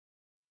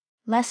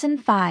Lesson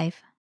 5.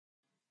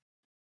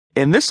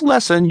 In this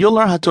lesson, you'll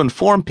learn how to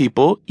inform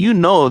people you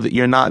know that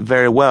you're not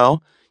very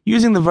well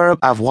using the verb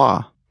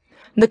avoir.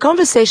 The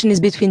conversation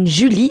is between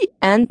Julie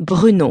and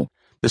Bruno.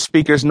 The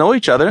speakers know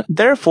each other,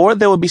 therefore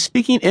they will be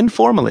speaking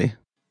informally.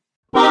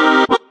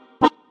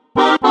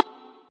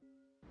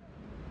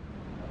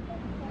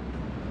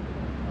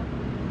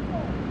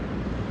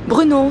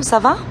 Bruno, ça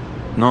va?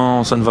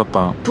 Non, ça ne va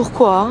pas.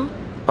 Pourquoi?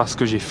 Parce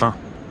que j'ai faim.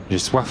 J'ai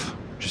soif.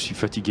 Je suis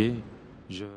fatigué.